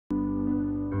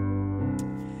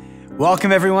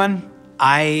Welcome, everyone.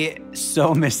 I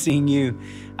so miss seeing you.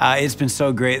 It's been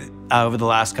so great over the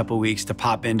last couple of weeks to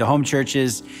pop into home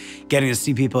churches, getting to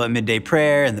see people at midday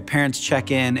prayer and the parents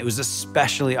check-in. It was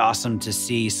especially awesome to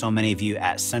see so many of you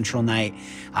at Central Night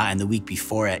and the week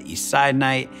before at East Side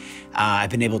Night. I've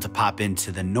been able to pop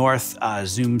into the North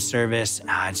Zoom service.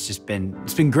 It's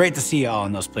been great to see you all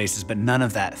in those places, but none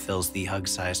of that fills the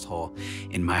hug-sized hole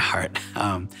in my heart.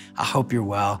 I hope you're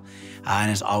well.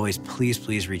 And as always,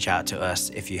 please reach out to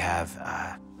us if you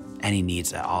have any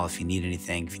needs at all, if you need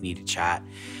anything, if you need to chat.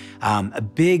 A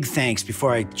big thanks,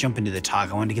 before I jump into the talk,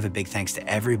 I wanted to give a big thanks to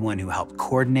everyone who helped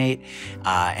coordinate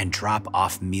and drop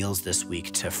off meals this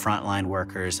week to frontline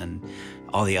workers and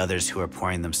all the others who are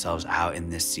pouring themselves out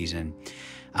in this season.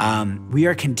 We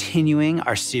are continuing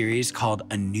our series called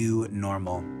A New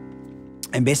Normal.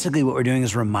 And basically what we're doing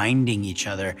is reminding each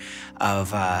other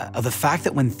of the fact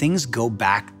that when things go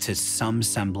back to some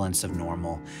semblance of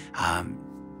normal,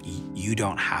 you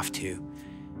don't have to.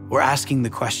 We're asking the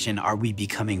question, are we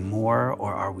becoming more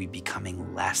or are we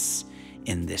becoming less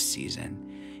in this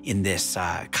season, in this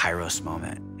Kairos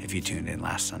moment, if you tuned in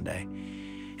last Sunday?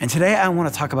 And today I want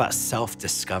to talk about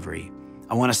self-discovery.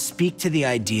 I want to speak to the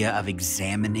idea of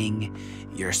examining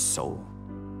your soul.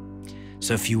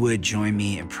 So if you would join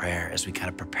me in prayer as we kind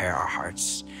of prepare our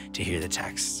hearts to hear the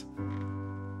text.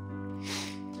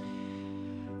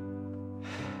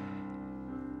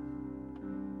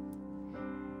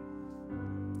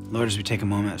 Lord, as we take a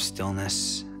moment of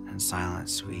stillness and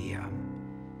silence, we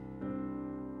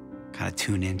kind of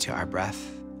tune into our breath.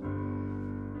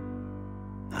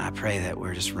 And I pray that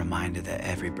we're just reminded that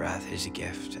every breath is a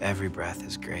gift. Every breath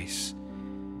is grace.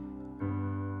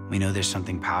 We know there's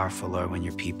something powerful, Lord, when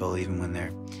your people, even when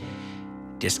they're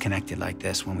disconnected like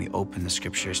this, when we open the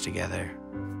scriptures together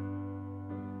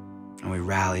and we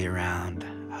rally around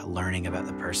learning about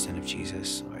the person of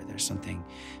Jesus, Lord, there's something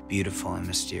beautiful and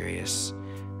mysterious,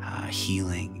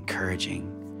 healing,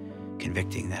 encouraging,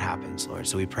 convicting that happens, Lord.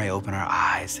 So we pray, open our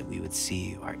eyes that we would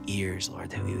see you, our ears, Lord,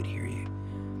 that we would hear you,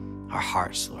 our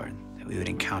hearts, Lord, that we would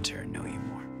encounter and know you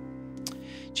more.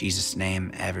 In Jesus'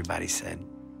 name, everybody said,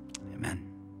 amen.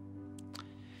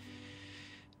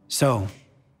 So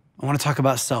I want to talk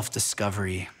about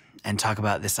self-discovery and talk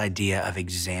about this idea of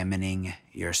examining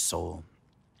your soul.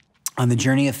 On the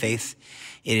journey of faith,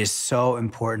 it is so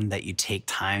important that you take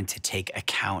time to take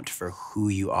account for who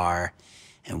you are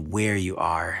and where you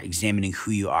are, examining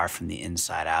who you are from the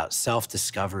inside out.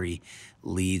 Self-discovery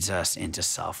leads us into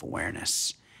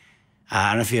self-awareness.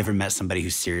 I don't know if you ever met somebody who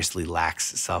seriously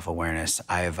lacks self-awareness.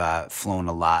 I've flown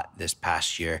a lot this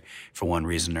past year for one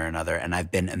reason or another, and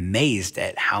I've been amazed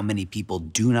at how many people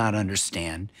do not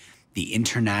understand the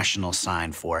international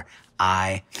sign for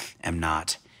I am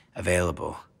not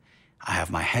available. I have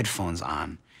my headphones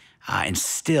on, and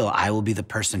still I will be the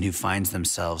person who finds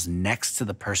themselves next to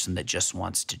the person that just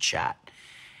wants to chat.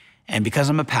 And because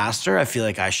I'm a pastor, I feel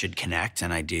like I should connect,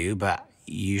 and I do, but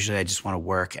usually I just want to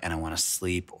work and I want to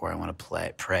sleep, or I want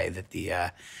to pray that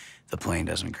the plane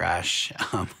doesn't crash.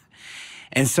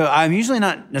 And so I'm usually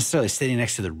not necessarily sitting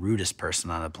next to the rudest person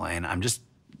on the plane. I'm just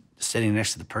sitting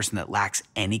next to the person that lacks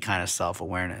any kind of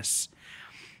self-awareness.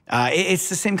 It's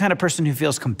the same kind of person who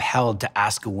feels compelled to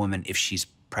ask a woman if she's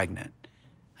pregnant.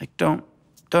 Like, don't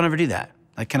ever do that.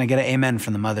 Like, can I get an amen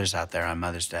from the mothers out there on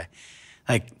Mother's Day?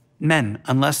 Like, men,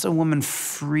 unless a woman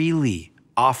freely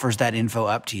offers that info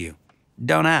up to you,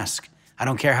 don't ask. I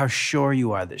don't care how sure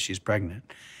you are that she's pregnant.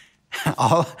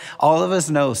 All of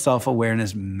us know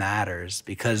self-awareness matters,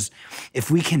 because if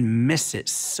we can miss it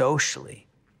socially,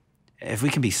 if we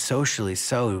can be socially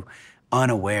so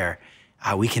unaware,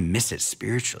 we can miss it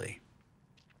spiritually.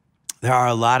 There are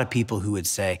a lot of people who would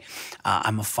say,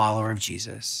 I'm a follower of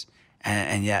Jesus.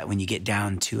 And yet when you get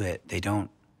down to it, they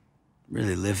don't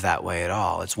really live that way at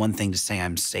all. It's one thing to say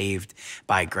I'm saved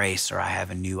by grace, or I have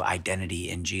a new identity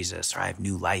in Jesus, or I have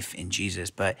new life in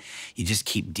Jesus, but you just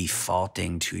keep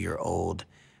defaulting to your old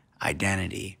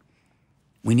identity.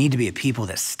 We need to be a people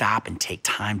that stop and take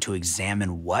time to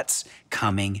examine what's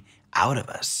coming out of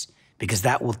us, because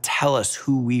that will tell us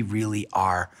who we really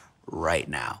are right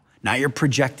now. Not your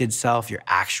projected self, your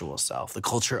actual self, the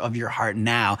culture of your heart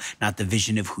now, not the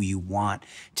vision of who you want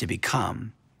to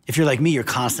become. If you're like me, you're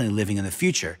constantly living in the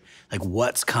future. Like,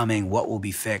 what's coming, what will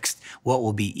be fixed, what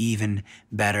will be even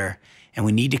better. And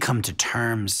we need to come to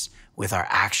terms with our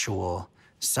actual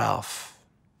self.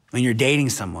 When you're dating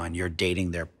someone, you're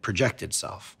dating their projected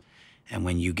self. And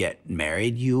when you get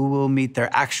married, you will meet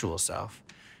their actual self.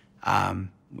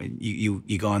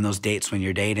 You go on those dates when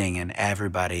you're dating and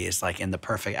everybody is like in the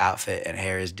perfect outfit and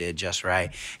hair is did just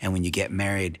right. And when you get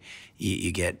married,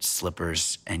 you get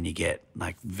slippers and you get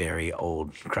like very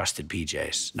old crusted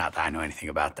PJs. Not that I know anything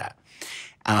about that.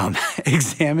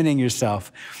 Examining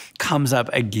yourself comes up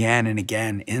again and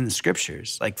again in the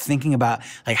scriptures. Like thinking about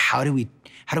like how do we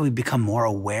become more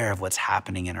aware of what's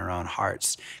happening in our own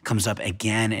hearts comes up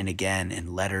again and again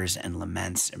in letters and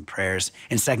laments and prayers.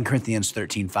 In 2 Corinthians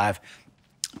 13:5,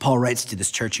 Paul writes to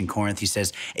this church in Corinth, he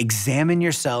says, examine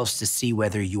yourselves to see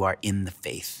whether you are in the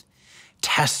faith.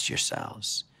 Test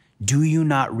yourselves. Do you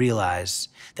not realize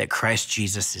that Christ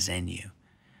Jesus is in you?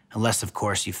 Unless, of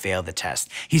course, you fail the test.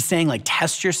 He's saying, like,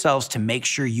 test yourselves to make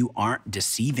sure you aren't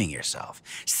deceiving yourself,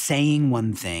 saying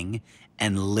one thing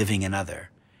and living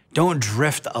another. Don't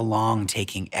drift along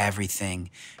taking everything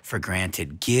for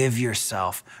granted. Give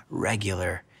yourself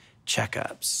regular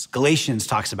checkups. Galatians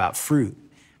talks about fruit.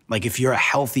 Like if you're a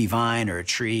healthy vine or a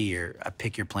tree or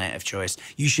pick your plant of choice,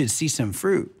 you should see some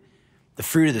fruit. The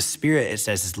fruit of the Spirit, it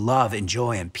says, is love and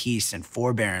joy and peace and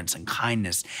forbearance and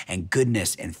kindness and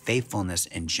goodness and faithfulness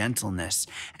and gentleness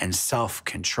and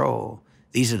self-control.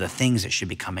 These are the things that should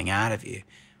be coming out of you. In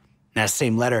that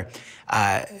same letter,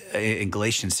 in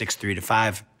Galatians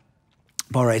 6:3-5,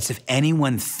 Paul writes, if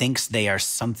anyone thinks they are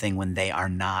something when they are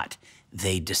not,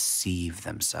 they deceive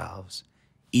themselves.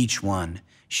 Each one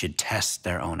should test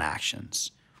their own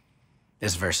actions.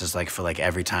 This verse is like for like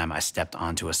every time I stepped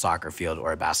onto a soccer field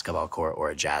or a basketball court or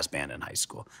a jazz band in high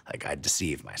school, like I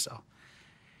deceived myself.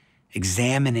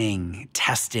 Examining,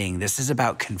 testing, this is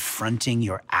about confronting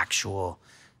your actual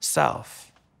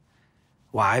self.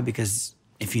 Why? Because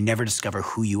if you never discover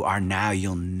who you are now,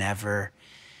 you'll never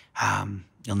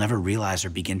realize or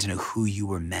begin to know who you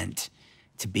were meant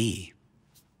to be.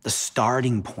 The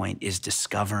starting point is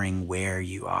discovering where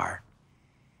you are.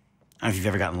 I don't know if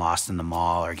you've ever gotten lost in the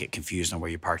mall or get confused on where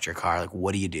you parked your car. Like,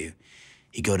 what do?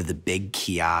 You go to the big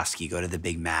kiosk, you go to the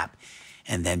big map,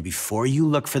 and then before you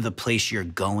look for the place you're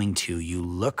going to, you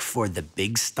look for the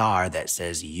big star that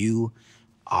says, you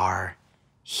are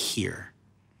here.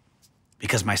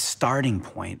 Because my starting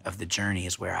point of the journey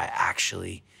is where I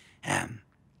actually am.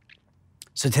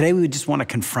 So today we just want to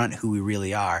confront who we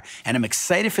really are. And I'm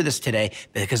excited for this today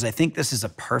because I think this is a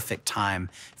perfect time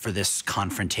for this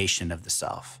confrontation of the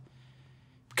self.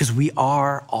 Because we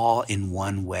are all in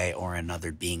one way or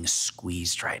another being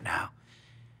squeezed right now.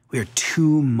 We are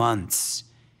 2 months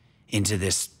into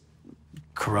this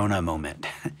Corona moment.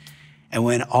 And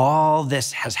when all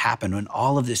this has happened, when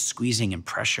all of this squeezing and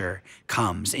pressure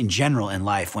comes in general in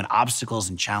life, when obstacles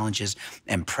and challenges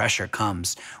and pressure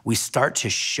comes, we start to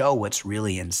show what's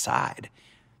really inside.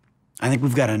 I think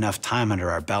we've got enough time under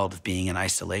our belt of being in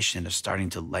isolation, of starting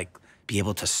to like be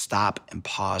able to stop and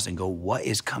pause and go, what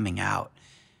is coming out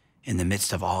in the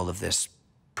midst of all of this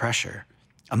pressure?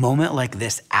 A moment like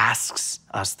this asks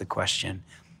us the question,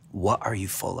 what are you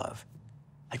full of?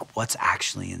 Like what's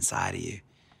actually inside of you?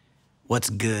 What's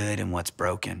good and what's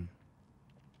broken?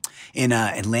 In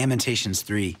Lamentations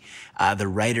 3, the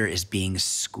writer is being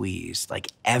squeezed. Like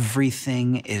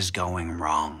everything is going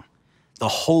wrong. The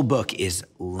whole book is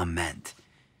lament.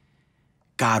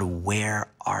 God, where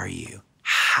are you?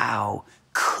 How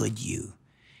could you?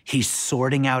 He's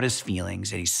sorting out his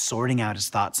feelings and he's sorting out his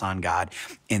thoughts on God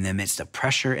in the midst of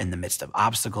pressure, in the midst of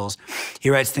obstacles. He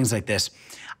writes things like this,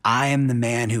 I am the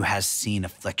man who has seen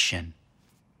affliction.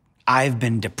 I've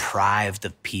been deprived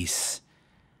of peace.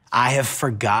 I have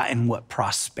forgotten what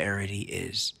prosperity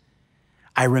is.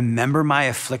 I remember my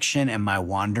affliction and my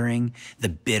wandering, the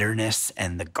bitterness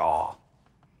and the gall.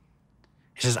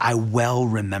 He says, I well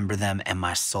remember them and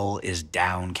my soul is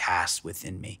downcast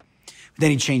within me. But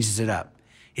then he changes it up.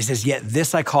 He says, yet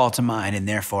this I call to mind, and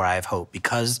therefore I have hope.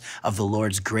 Because of the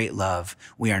Lord's great love,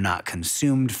 we are not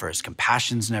consumed, for his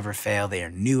compassions never fail. They are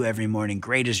new every morning.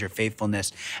 Great is your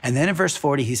faithfulness. And then in verse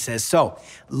 40, he says, so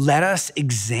let us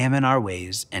examine our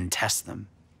ways and test them.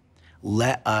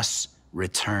 Let us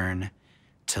return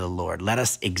to the Lord. Let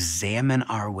us examine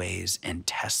our ways and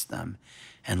test them,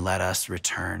 and let us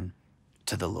return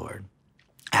to the Lord.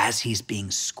 As he's being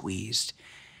squeezed,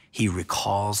 he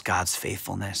recalls God's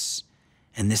faithfulness.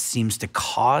 And this seems to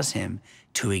cause him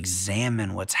to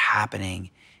examine what's happening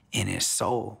in his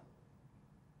soul.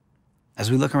 As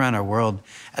we look around our world,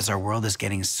 as our world is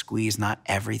getting squeezed, not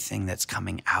everything that's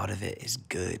coming out of it is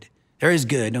good. There is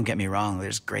good, don't get me wrong.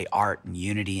 There's great art and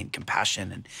unity and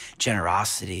compassion and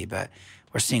generosity, but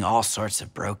we're seeing all sorts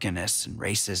of brokenness and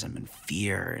racism and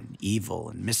fear and evil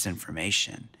and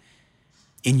misinformation.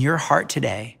 In your heart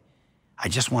today, I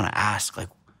just want to ask, like,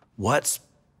 what's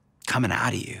coming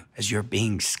out of you as you're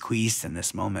being squeezed in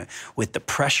this moment with the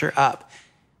pressure up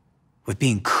with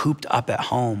being cooped up at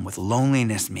home, with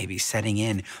loneliness maybe setting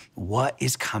in, what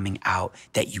is coming out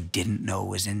that you didn't know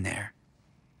was in there?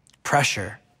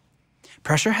 Pressure.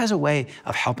 Pressure has a way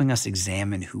of helping us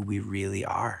examine who we really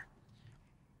are.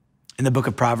 In the book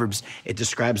of Proverbs, it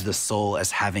describes the soul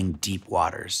as having deep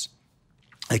waters.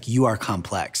 Like you are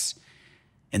complex.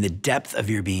 In the depth of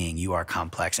your being, you are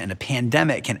complex. And a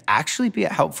pandemic can actually be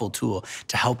a helpful tool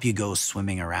to help you go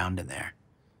swimming around in there.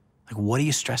 Like, what are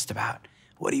you stressed about?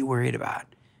 What are you worried about?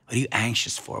 What are you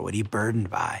anxious for? What are you burdened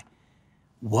by?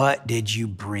 What did you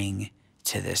bring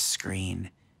to this screen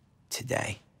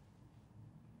today?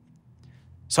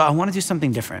 So I want to do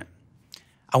something different.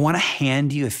 I want to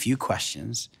hand you a few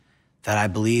questions that I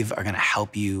believe are going to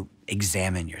help you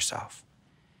examine yourself.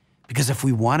 Because if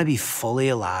we want to be fully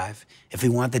alive, if we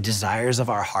want the desires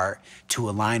of our heart to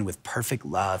align with perfect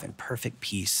love and perfect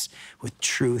peace, with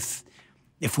truth,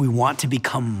 if we want to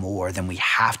become more, then we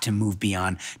have to move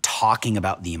beyond talking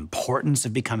about the importance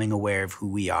of becoming aware of who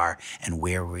we are and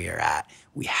where we are at.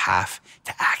 We have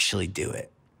to actually do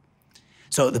it.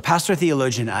 So the pastor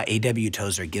theologian A.W.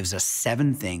 Tozer gives us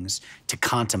 7 things to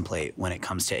contemplate when it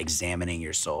comes to examining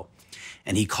your soul.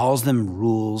 And he calls them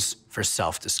rules for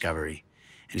self-discovery.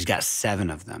 And he's got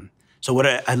 7 of them. So what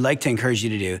I'd like to encourage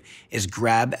you to do is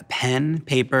grab a pen,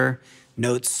 paper,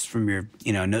 notes from your,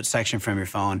 notes section from your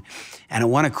phone. And I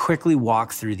want to quickly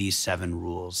walk through these 7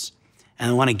 rules. And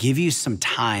I want to give you some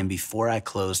time before I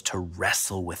close to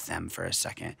wrestle with them for a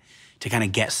second, to kind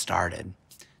of get started.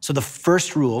 So the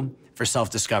first rule for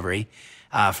self-discovery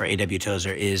for A.W.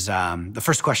 Tozer is the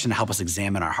first question to help us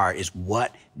examine our heart is,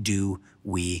 what do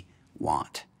we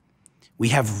want? We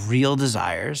have real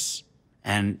desires,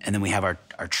 and then we have our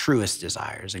truest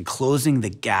desires. And closing the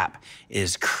gap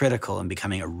is critical in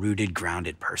becoming a rooted,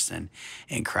 grounded person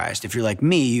in Christ. If you're like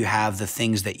me, you have the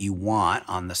things that you want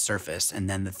on the surface, and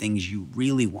then the things you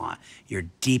really want, your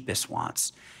deepest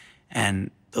wants.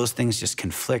 And those things just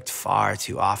conflict far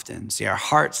too often. See, our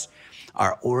hearts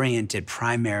are oriented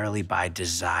primarily by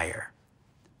desire,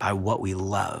 by what we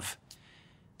love.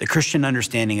 The Christian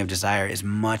understanding of desire is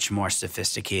much more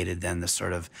sophisticated than the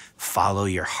sort of follow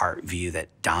your heart view that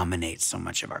dominates so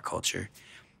much of our culture.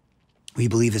 We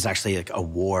believe there's actually like a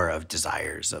war of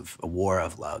desires, a war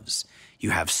of loves.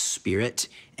 You have spirit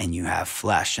and you have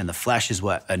flesh, and the flesh is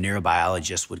what a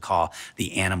neurobiologist would call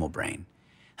the animal brain.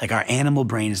 Like our animal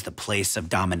brain is the place of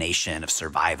domination, of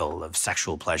survival, of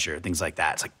sexual pleasure, things like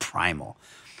that. It's like primal.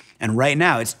 And right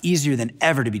now, it's easier than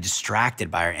ever to be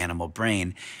distracted by our animal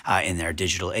brain in our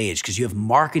digital age, because you have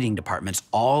marketing departments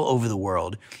all over the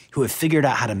world who have figured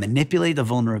out how to manipulate the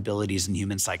vulnerabilities in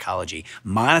human psychology,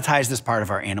 monetize this part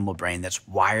of our animal brain that's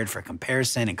wired for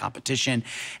comparison and competition,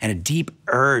 and a deep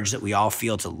urge that we all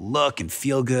feel to look and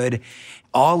feel good,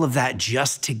 all of that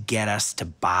just to get us to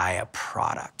buy a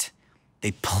product.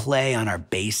 They play on our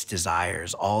base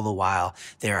desires, all the while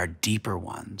there are deeper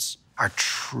ones, our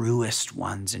truest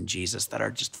ones in Jesus that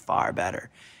are just far better.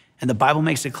 And the Bible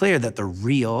makes it clear that the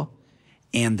real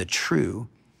and the true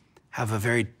have a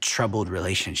very troubled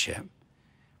relationship.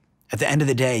 At the end of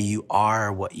the day, you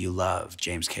are what you love,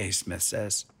 James K. Smith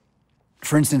says.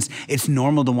 For instance, it's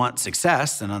normal to want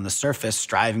success, and on the surface,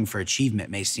 striving for achievement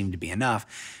may seem to be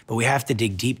enough, but we have to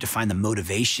dig deep to find the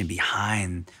motivation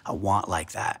behind a want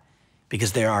like that,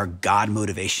 because there are God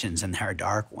motivations and there are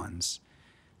dark ones.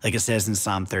 Like it says in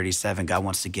Psalm 37, God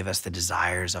wants to give us the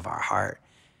desires of our heart.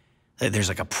 There's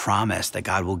like a promise that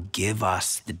God will give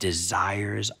us the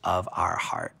desires of our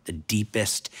heart, the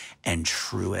deepest and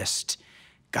truest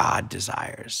God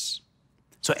desires.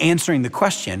 So answering the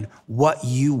question, what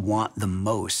you want the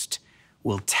most,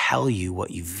 will tell you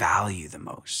what you value the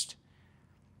most.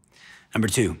 Number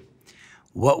 2,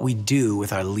 what we do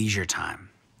with our leisure time.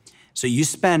 So you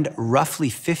spend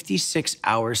roughly 56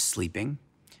 hours sleeping,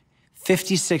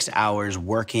 56 hours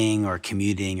working or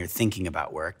commuting or thinking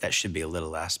about work. That should be a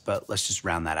little less, but let's just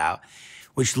round that out,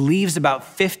 which leaves about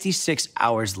 56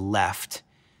 hours left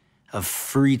of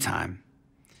free time.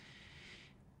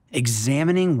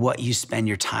 Examining what you spend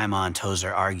your time on,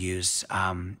 Tozer argues,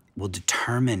 will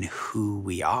determine who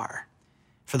we are.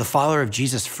 For the follower of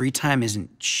Jesus, free time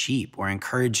isn't cheap. We're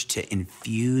encouraged to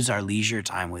infuse our leisure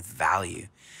time with value.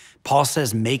 Paul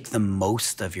says, make the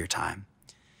most of your time.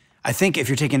 I think if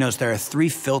you're taking notes, there are 3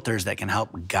 filters that can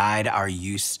help guide our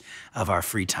use of our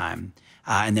free time.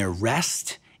 And they're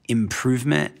rest,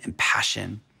 improvement, and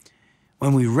passion.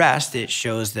 When we rest, it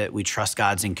shows that we trust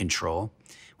God's in control.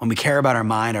 When we care about our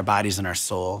mind, our bodies, and our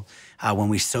soul, when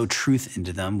we sow truth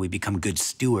into them, we become good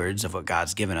stewards of what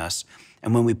God's given us.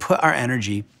 And when we put our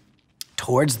energy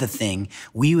towards the thing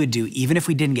we would do, even if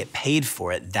we didn't get paid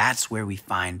for it, that's where we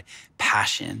find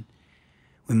passion.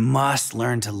 We must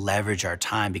learn to leverage our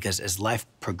time because as life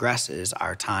progresses,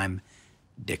 our time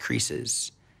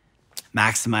decreases.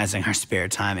 Maximizing our spare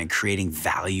time and creating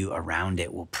value around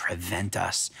it will prevent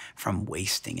us from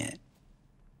wasting it.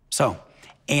 So,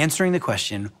 answering the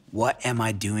question, what am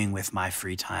I doing with my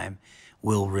free time,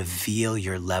 will reveal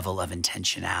your level of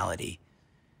intentionality.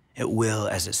 It will,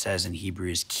 as it says in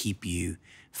Hebrews, keep you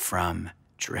from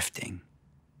drifting.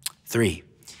 3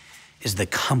 is the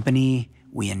company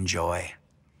we enjoy.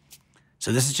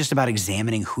 So this is just about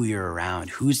examining who you're around,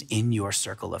 who's in your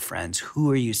circle of friends,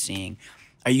 who are you seeing?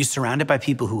 Are you surrounded by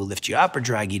people who will lift you up or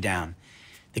drag you down?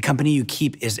 The company you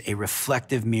keep is a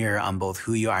reflective mirror on both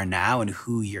who you are now and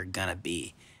who you're gonna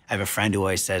be. I have a friend who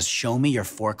always says, show me your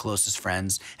 4 closest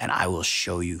friends and I will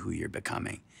show you who you're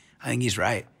becoming. I think he's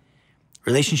right.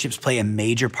 Relationships play a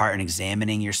major part in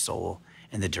examining your soul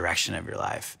and the direction of your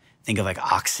life. Think of like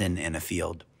oxen in a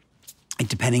field. Like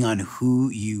depending on who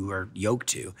you are yoked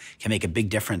to can make a big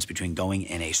difference between going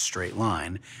in a straight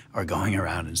line or going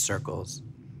around in circles.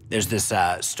 There's this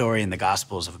story in the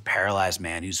Gospels of a paralyzed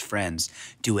man whose friends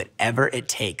do whatever it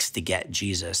takes to get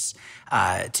Jesus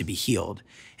to be healed.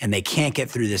 And they can't get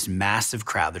through this massive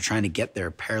crowd. They're trying to get their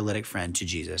paralytic friend to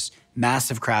Jesus.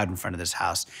 Massive crowd in front of this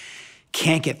house.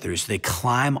 Can't get through, so they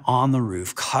climb on the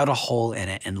roof, cut a hole in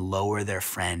it, and lower their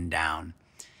friend down.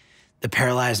 The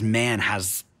paralyzed man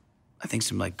has, I think,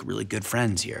 some like really good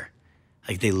friends here.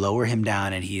 Like they lower him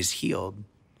down and he's healed.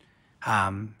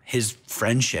 His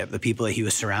friendship, the people that he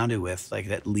was surrounded with, like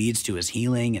that leads to his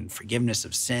healing and forgiveness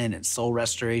of sin and soul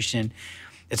restoration.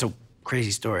 It's a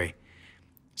crazy story.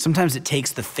 Sometimes it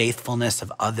takes the faithfulness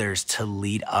of others to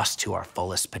lead us to our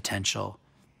fullest potential.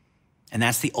 And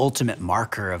that's the ultimate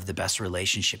marker of the best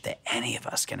relationship that any of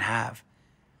us can have.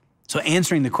 So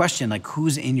answering the question, like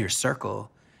who's in your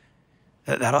circle,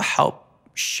 that'll help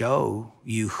show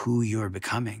you who you're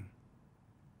becoming.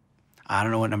 I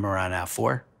don't know what number we're on now,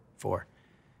 4? 4.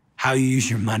 How you use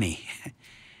your money.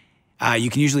 You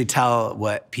can usually tell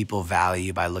what people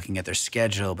value by looking at their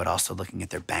schedule, but also looking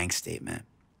at their bank statement.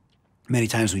 Many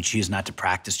times we choose not to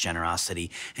practice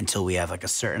generosity until we have like a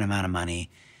certain amount of money.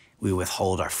 We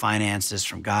withhold our finances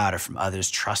from God or from others,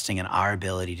 trusting in our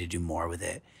ability to do more with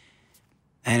it.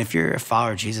 And if you're a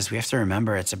follower of Jesus, we have to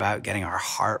remember it's about getting our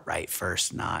heart right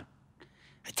first, not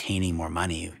attaining more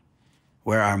money.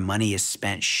 Where our money is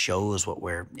spent shows what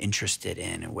we're interested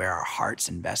in and where our heart's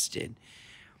invested.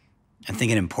 I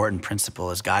think an important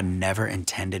principle is God never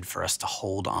intended for us to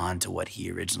hold on to what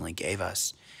he originally gave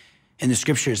us. In the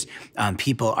scriptures,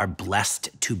 people are blessed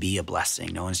to be a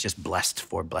blessing. No one's just blessed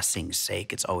for blessing's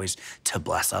sake. It's always to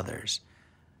bless others.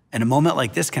 And a moment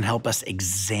like this can help us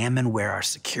examine where our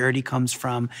security comes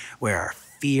from, where our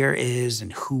fear is,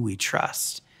 and who we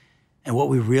trust, and what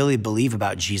we really believe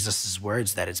about Jesus'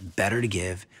 words, that it's better to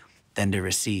give than to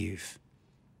receive.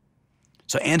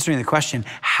 So answering the question,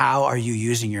 how are you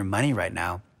using your money right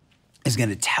now, is going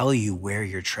to tell you where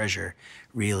your treasure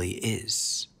really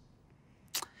is.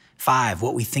 5,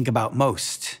 what we think about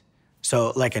most.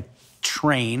 So like a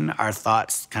train, our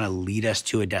thoughts kind of lead us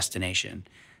to a destination,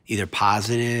 either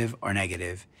positive or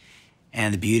negative.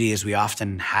 And the beauty is we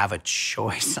often have a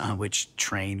choice on which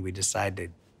train we decide to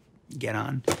get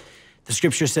on. The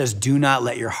scripture says, do not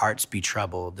let your hearts be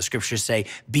troubled. The scriptures say,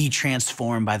 be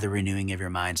transformed by the renewing of your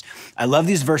minds. I love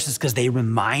these verses because they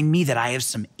remind me that I have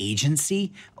some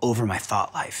agency over my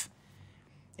thought life.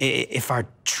 If our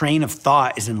train of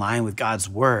thought is in line with God's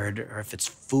word, or if it's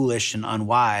foolish and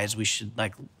unwise, we should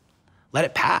like let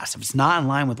it pass. If it's not in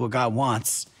line with what God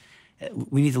wants,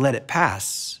 we need to let it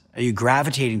pass. Are you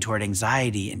gravitating toward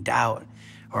anxiety and doubt,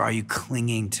 or are you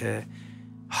clinging to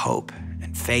hope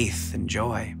and faith and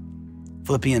joy?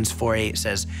 Philippians 4:8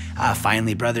 says,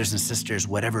 finally, brothers and sisters,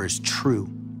 whatever is true,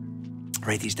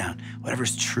 write these down, whatever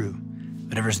is true,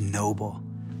 whatever is noble,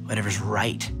 whatever is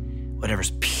right, whatever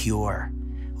is pure,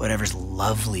 whatever is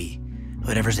lovely,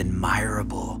 whatever is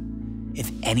admirable, if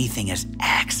anything is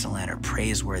excellent or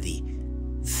praiseworthy,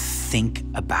 think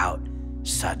about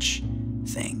such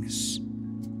things.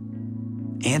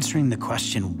 Answering the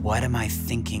question, what am I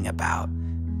thinking about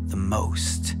the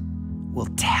most, will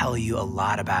tell you a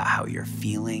lot about how you're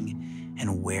feeling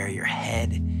and where your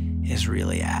head is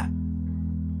really at.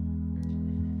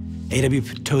 A.W.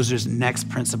 Tozer's next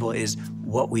principle is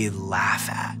what we laugh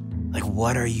at. Like,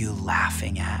 what are you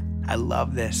laughing at? I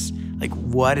love this. Like,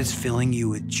 what is filling you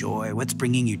with joy? What's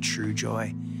bringing you true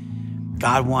joy?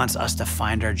 God wants us to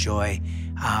find our joy,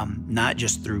 not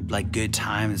just through like good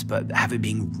times, but have it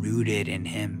being rooted in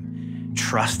him,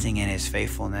 trusting in his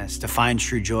faithfulness. To find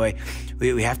true joy,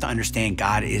 we have to understand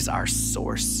God is our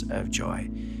source of joy.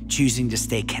 choosing to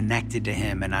stay connected to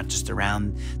him and not just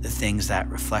around the things that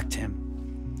reflect him.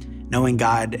 Knowing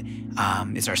God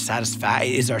is our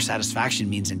satisfaction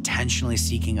means intentionally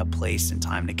seeking a place and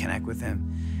time to connect with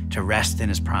him, to rest in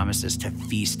his promises, to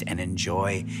feast and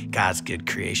enjoy God's good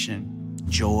creation.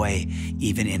 Joy,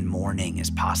 even in mourning, is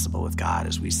possible with God,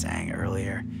 as we sang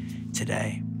earlier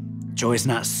today. Joy is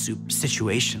not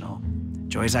situational.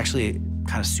 Joy is actually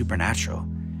kind of supernatural.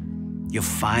 You'll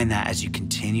find that as you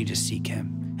continue to seek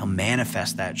him. He'll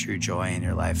manifest that true joy in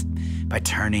your life by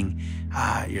turning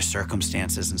your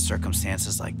circumstances and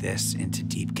circumstances like this into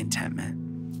deep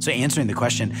contentment. So answering the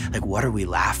question, like, what are we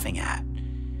laughing at,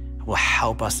 will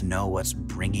help us know what's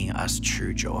bringing us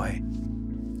true joy,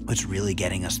 what's really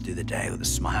getting us through the day with a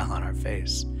smile on our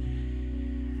face.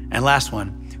 And last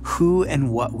one, who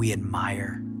and what we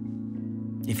admire.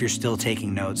 If you're still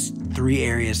taking notes, 3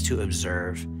 areas to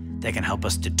observe that can help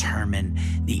us determine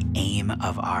the aim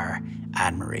of our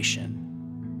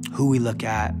admiration. Who we look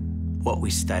at, what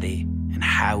we study, and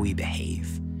how we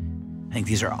behave. I think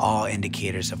these are all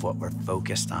indicators of what we're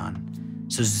focused on.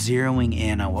 So zeroing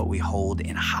in on what we hold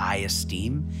in high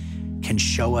esteem can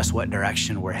show us what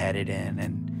direction we're headed in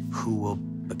and who we'll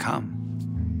become.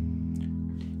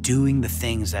 Doing the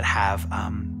things that have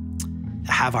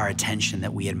our attention,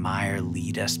 that we admire,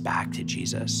 lead us back to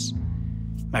Jesus.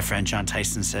 My friend John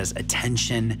Tyson says,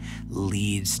 attention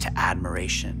leads to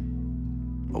admiration.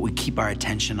 What we keep our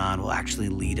attention on will actually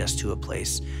lead us to a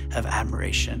place of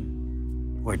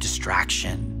admiration, where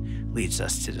distraction leads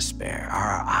us to despair.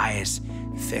 Are our eyes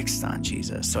fixed on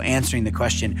Jesus? So answering the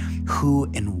question, who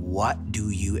and what do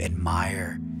you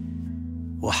admire,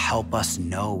 will help us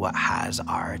know what has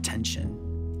our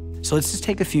attention. So let's just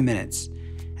take a few minutes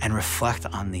and reflect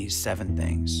on these 7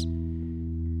 things.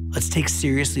 Let's take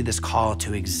seriously this call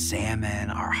to examine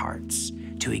our hearts,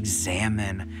 to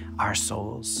examine our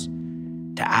souls,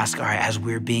 to ask, all right, as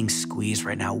we're being squeezed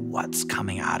right now, what's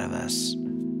coming out of us?